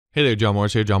Hey there, John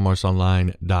Morris here,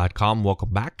 johnmorrisonline.com.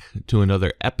 Welcome back to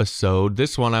another episode.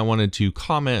 This one I wanted to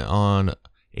comment on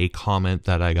a comment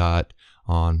that I got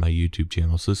on my YouTube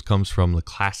channel. So this comes from the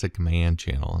Classic Man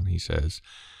channel, and he says,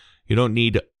 you don't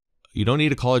need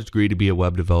a college degree to be a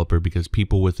web developer because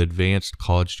people with advanced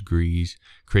college degrees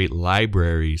create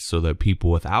libraries so that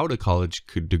people without a college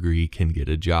degree can get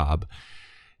a job.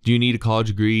 Do you need a college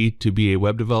degree to be a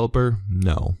web developer?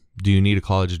 No. Do you need a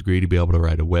college degree to be able to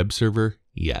write a web server?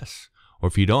 Yes. Or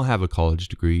if you don't have a college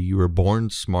degree, you were born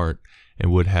smart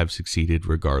and would have succeeded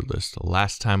regardless. The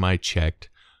last time I checked,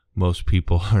 most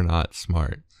people are not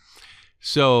smart.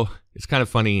 So it's kind of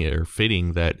funny or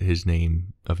fitting that his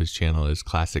name of his channel is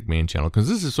Classic Man Channel, because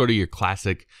this is sort of your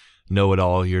classic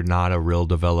know-it-all. You're not a real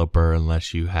developer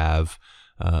unless you have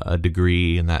a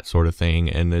degree and that sort of thing.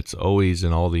 And it's always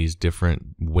in all these different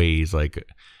ways, like,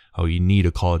 oh, you need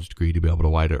a college degree to be able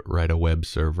to write a web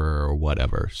server or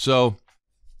whatever. So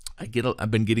I've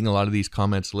been getting a lot of these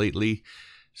comments lately.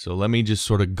 So let me just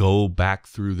sort of go back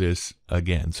through this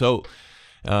again. So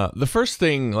the first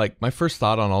thing, like my first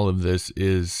thought on all of this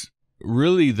is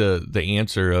really the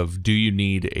answer of, do you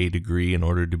need a degree in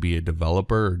order to be a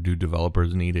developer, or do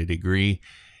developers need a degree?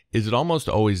 Is it almost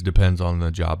always depends on the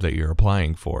job that you're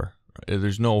applying for.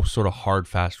 There's no sort of hard,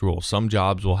 fast rule. Some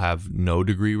jobs will have no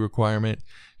degree requirement.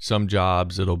 Some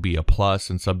jobs it'll be a plus,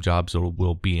 and some jobs it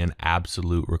will be an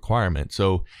absolute requirement.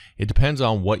 So it depends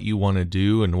on what you want to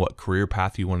do and what career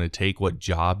path you want to take, what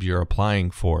job you're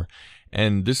applying for.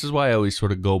 And this is why I always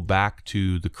sort of go back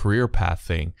to the career path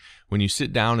thing. When you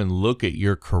sit down and look at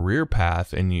your career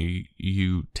path and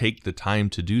you take the time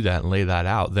to do that and lay that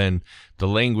out, then the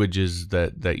languages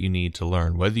that you need to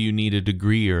learn, whether you need a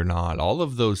degree or not, all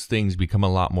of those things become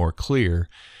a lot more clear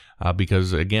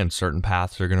because, again, certain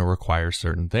paths are going to require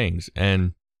certain things.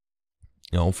 And,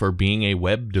 you know, for being a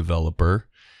web developer,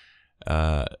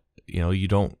 I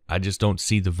just don't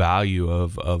see the value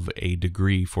of a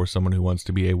degree for someone who wants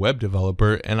to be a web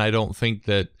developer. And I don't think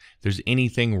that there's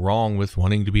anything wrong with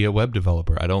wanting to be a web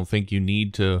developer. I don't think you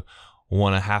need to you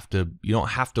don't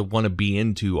have to want to be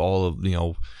into all of,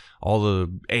 all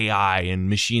the AI and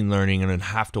machine learning and then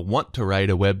have to want to write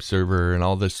a web server and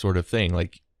all this sort of thing.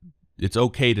 Like, it's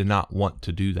okay to not want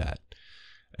to do that.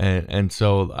 And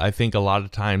so I think a lot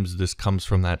of times this comes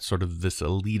from that sort of this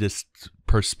elitist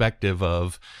perspective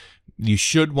of, you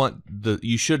should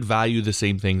value the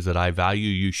same things that I value.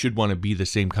 You should want to be the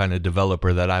same kind of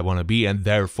developer that I want to be, and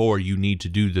therefore you need to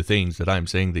do the things that I'm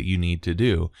saying that you need to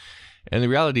do. And the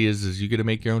reality is you get to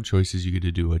make your own choices. You get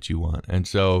to do what you want. And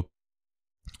so,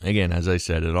 again, as I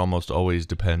said, it almost always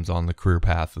depends on the career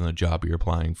path and the job you're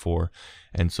applying for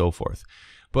and so forth.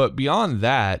 But beyond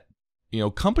that,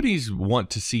 companies want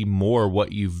to see more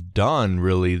what you've done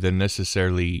really than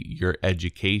necessarily your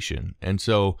education. And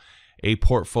so a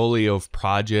portfolio of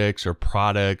projects or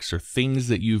products or things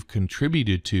that you've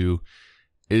contributed to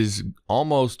is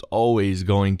almost always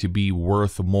going to be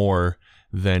worth more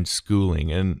than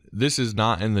schooling. And this is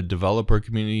not in the developer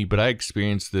community, but I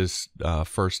experienced this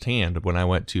firsthand when I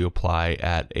went to applied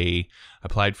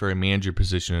for a manager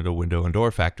position at a window and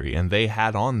door factory, and they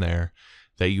had on there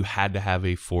that you had to have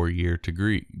a 4-year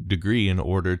degree in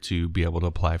order to be able to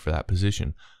apply for that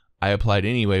position. I applied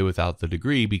anyway without the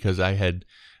degree because I had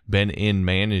been in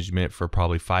management for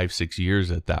probably 5-6 years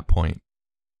at that point.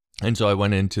 And so I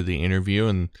went into the interview,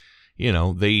 and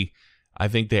I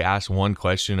think they asked one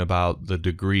question about the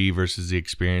degree versus the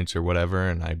experience or whatever,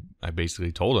 and I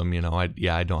basically told them,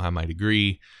 I don't have my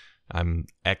degree. I'm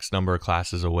X number of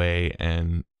classes away,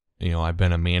 and I've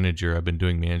been a manager. I've been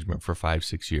doing management for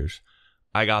 5-6 years.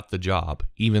 I got the job,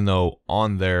 even though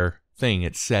on their thing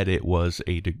it said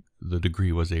the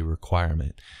degree was a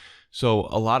requirement. So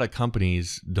a lot of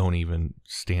companies don't even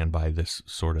stand by this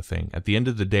sort of thing. At the end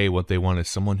of the day, what they want is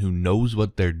someone who knows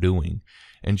what they're doing.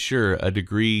 And sure, a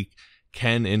degree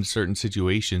can, in certain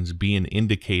situations, be an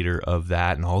indicator of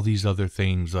that and all these other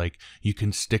things, like you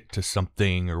can stick to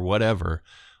something or whatever.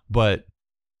 But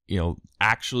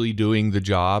actually doing the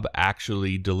job,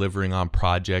 actually delivering on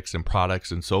projects and products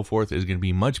and so forth is going to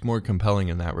be much more compelling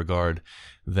in that regard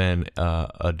than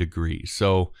a degree.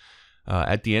 So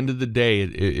at the end of the day,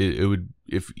 it would,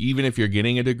 even if you're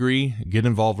getting a degree, get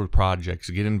involved with projects,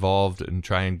 get involved and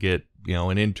try and get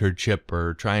an internship,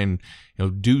 or try and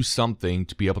do something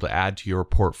to be able to add to your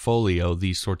portfolio,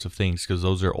 these sorts of things, because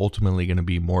those are ultimately going to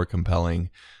be more compelling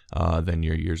than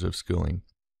your years of schooling.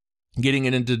 Getting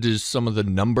it into just some of the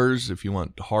numbers, if you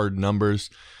want hard numbers.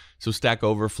 So Stack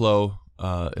Overflow,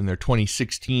 in their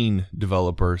 2016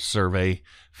 developer survey,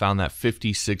 found that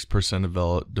 56%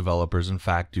 of developers, in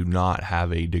fact, do not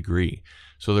have a degree.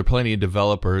 So there are plenty of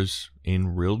developers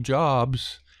in real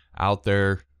jobs out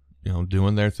there,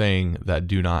 doing their thing that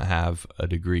do not have a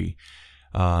degree.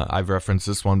 I've referenced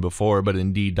this one before, but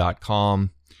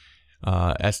Indeed.com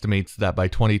estimates that by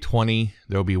 2020,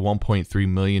 there will be 1.3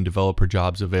 million developer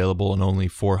jobs available and only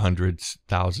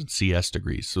 400,000 CS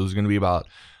degrees. So there's going to be about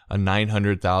a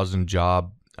 900,000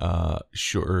 job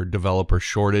developer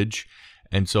shortage.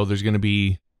 And so there's going to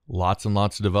be lots and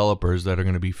lots of developers that are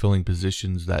going to be filling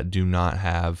positions that do not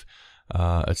have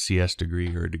a CS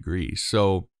degree or a degree.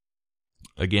 So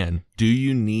again, do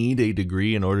you need a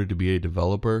degree in order to be a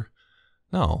developer?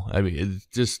 No, I mean, it's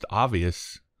just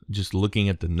obvious. Just looking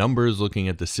at the numbers, looking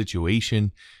at the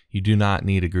situation, you do not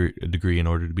need a degree in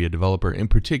order to be a developer. In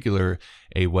particular,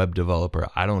 a web developer.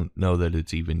 I don't know that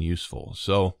it's even useful.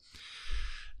 So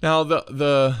now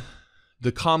the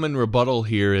common rebuttal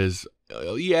here is,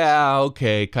 yeah,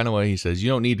 okay, kind of what he says. You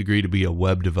don't need a degree to be a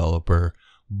web developer,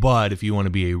 but if you want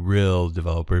to be a real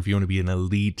developer, if you want to be an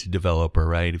elite developer,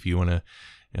 right? If you want to,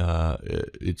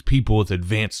 it's people with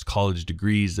advanced college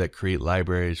degrees that create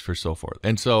libraries for so forth.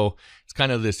 And so it's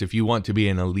kind of this, if you want to be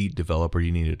an elite developer,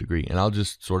 you need a degree. And I'll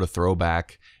just sort of throw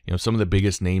back, some of the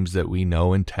biggest names that we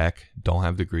know in tech don't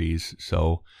have degrees.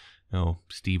 So,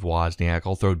 Steve Wozniak,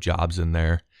 I'll throw Jobs in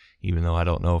there, even though I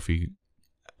don't know if you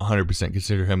 100%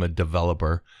 consider him a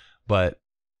developer, but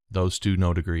those two,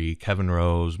 no degree. Kevin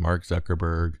Rose, Mark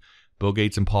Zuckerberg, Bill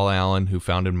Gates and Paul Allen, who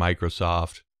founded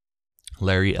Microsoft,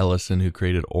 Larry Ellison, who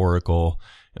created Oracle.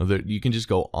 You can just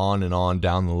go on and on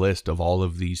down the list of all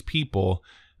of these people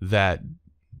that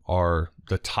are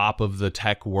the top of the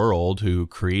tech world, who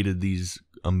created these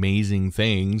amazing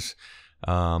things,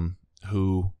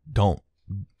 who don't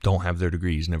have their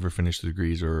degrees, never finished their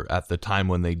degrees, or at the time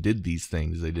when they did these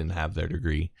things, they didn't have their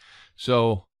degree.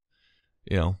 So,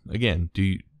 again, do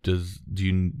you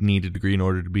need a degree in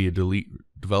order to be a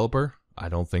developer? I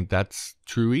don't think that's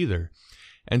true either.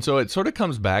 And so it sort of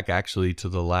comes back actually to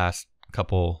the last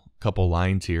couple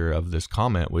lines here of this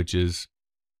comment, which is,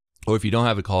 if you don't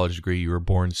have a college degree, you were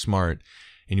born smart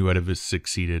and you would have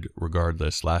succeeded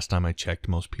regardless. Last time I checked,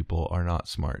 most people are not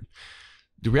smart.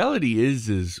 The reality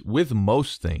is with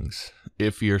most things,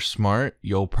 if you're smart,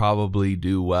 you'll probably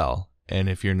do well. And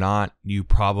if you're not, you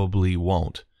probably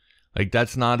won't. Like,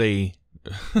 that's not to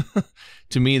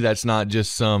me, that's not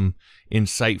just some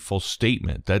insightful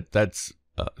statement. That's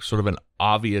sort of an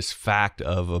obvious fact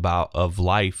of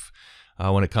life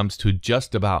when it comes to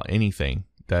just about anything.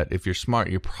 That if you're smart,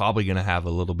 you're probably going to have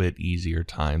a little bit easier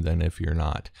time than if you're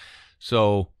not.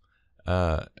 So,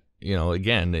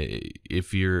 again,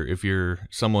 if you're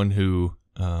someone who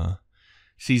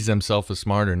sees themselves as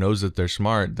smart or knows that they're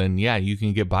smart, then yeah, you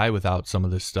can get by without some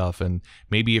of this stuff. And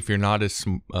maybe if you're not as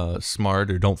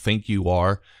smart or don't think you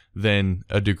are, then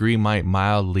a degree might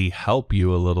mildly help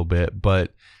you a little bit.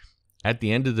 But at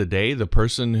the end of the day, the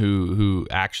person who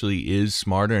actually is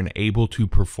smarter and able to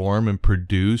perform and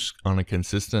produce on a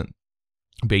consistent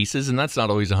basis, and that's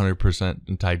not always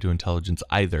 100% tied to intelligence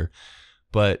either,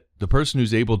 but the person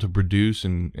who's able to produce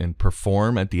and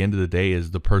perform at the end of the day is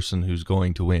the person who's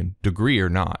going to win, degree or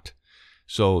not.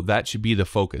 So that should be the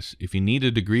focus. If you need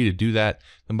a degree to do that,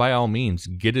 then by all means,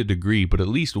 get a degree, but at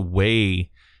least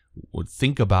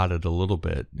think about it a little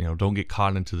bit. Don't get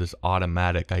caught into this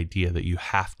automatic idea that you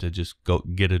have to just go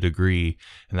get a degree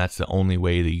and that's the only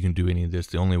way that you can do any of this,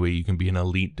 the only way you can be an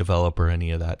elite developer,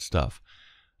 any of that stuff.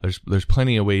 There's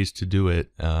plenty of ways to do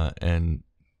it, and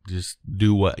just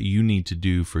do what you need to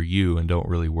do for you and don't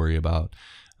really worry about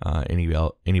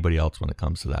anybody else when it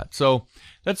comes to that. So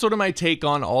that's sort of my take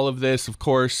on all of this. Of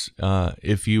course,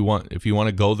 if you want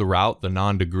to go the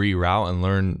non-degree route and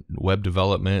learn web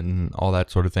development and all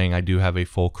that sort of thing, I do have a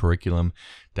full curriculum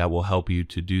that will help you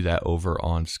to do that over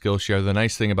on Skillshare. The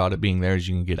nice thing about it being there is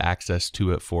you can get access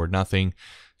to it for nothing.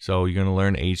 So you're going to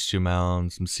learn HTML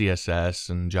and some CSS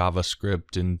and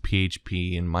JavaScript and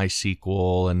PHP and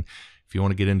MySQL, and if you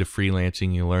want to get into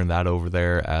freelancing, you learn that over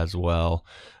there as well.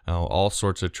 All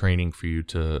sorts of training for you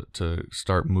to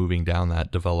start moving down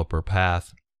that developer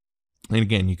path. And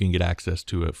again, you can get access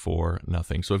to it for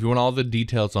nothing. So if you want all the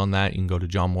details on that, you can go to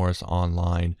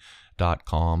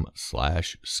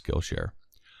johnmorrisonline.com/Skillshare.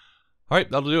 All right,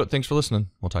 that'll do it. Thanks for listening.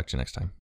 We'll talk to you next time.